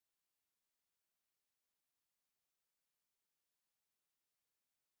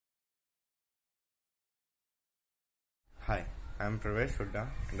Hi, I am Pravesh Hudda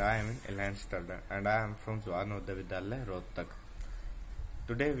and I am in 11th standard and I am from Zwanodya Vidyalaya, Rohtak.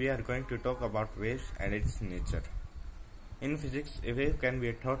 Today we are going to talk about waves and its nature. In physics, a wave can be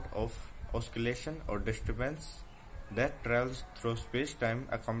a thought of oscillation or disturbance that travels through space-time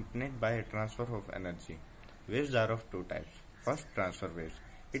accompanied by a transfer of energy. Waves are of two types. First, transfer waves.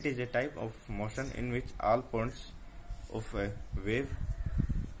 It is a type of motion in which all points of a wave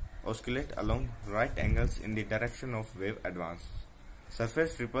oscillate along right angles in the direction of wave advance.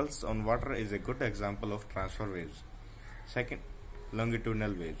 Surface ripples on water is a good example of transfer waves. Second,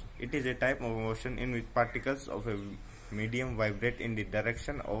 longitudinal waves. It is a type of motion in which particles of a medium vibrate in the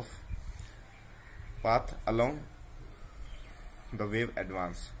direction of path along the wave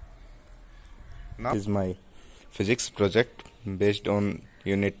advance. Now this is my physics project based on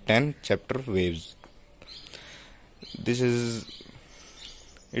Unit 10 chapter waves.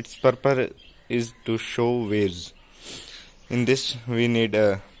 Its purpose is to show waves. In this we need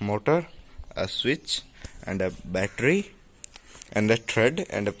a motor, a switch and a battery and a thread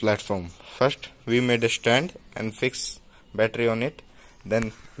and a platform. First we made a stand and fix battery on it.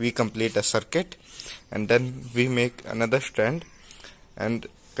 Then we complete a circuit and then we make another stand and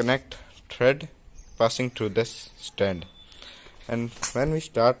connect thread passing through this stand. And when we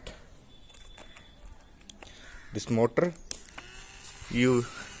start this motor, you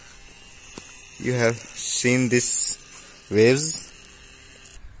have seen these waves.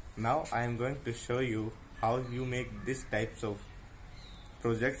 Now I am going to show you how you make these types of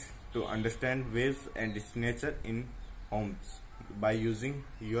projects to understand waves and its nature in homes by using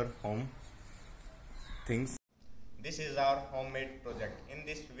your home things. This is our homemade project. In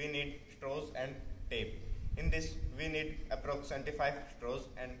this we need straws and tape. In this we need approximately 5 straws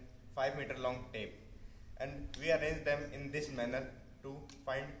and 5-meter long tape. And we arrange them in this manner to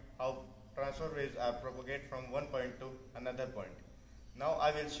find how transfer waves are propagated from one point to another point. Now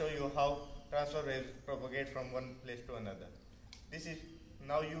I will show you how transfer waves propagate from one place to another.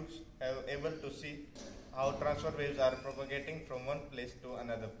 Now you have able to see how transfer waves are propagating from one place to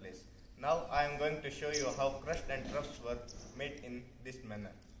another place. Now I am going to show you how crust and troughs were made in this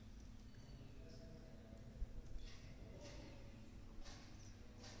manner.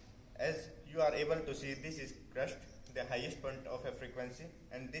 As you are able to see, this is crust, the highest point of a frequency,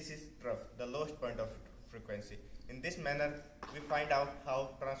 and this is trough, the lowest point of frequency. In this manner, we find out how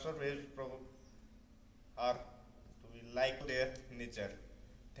transfer waves are like their nature.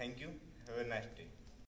 Thank you. Have a nice day.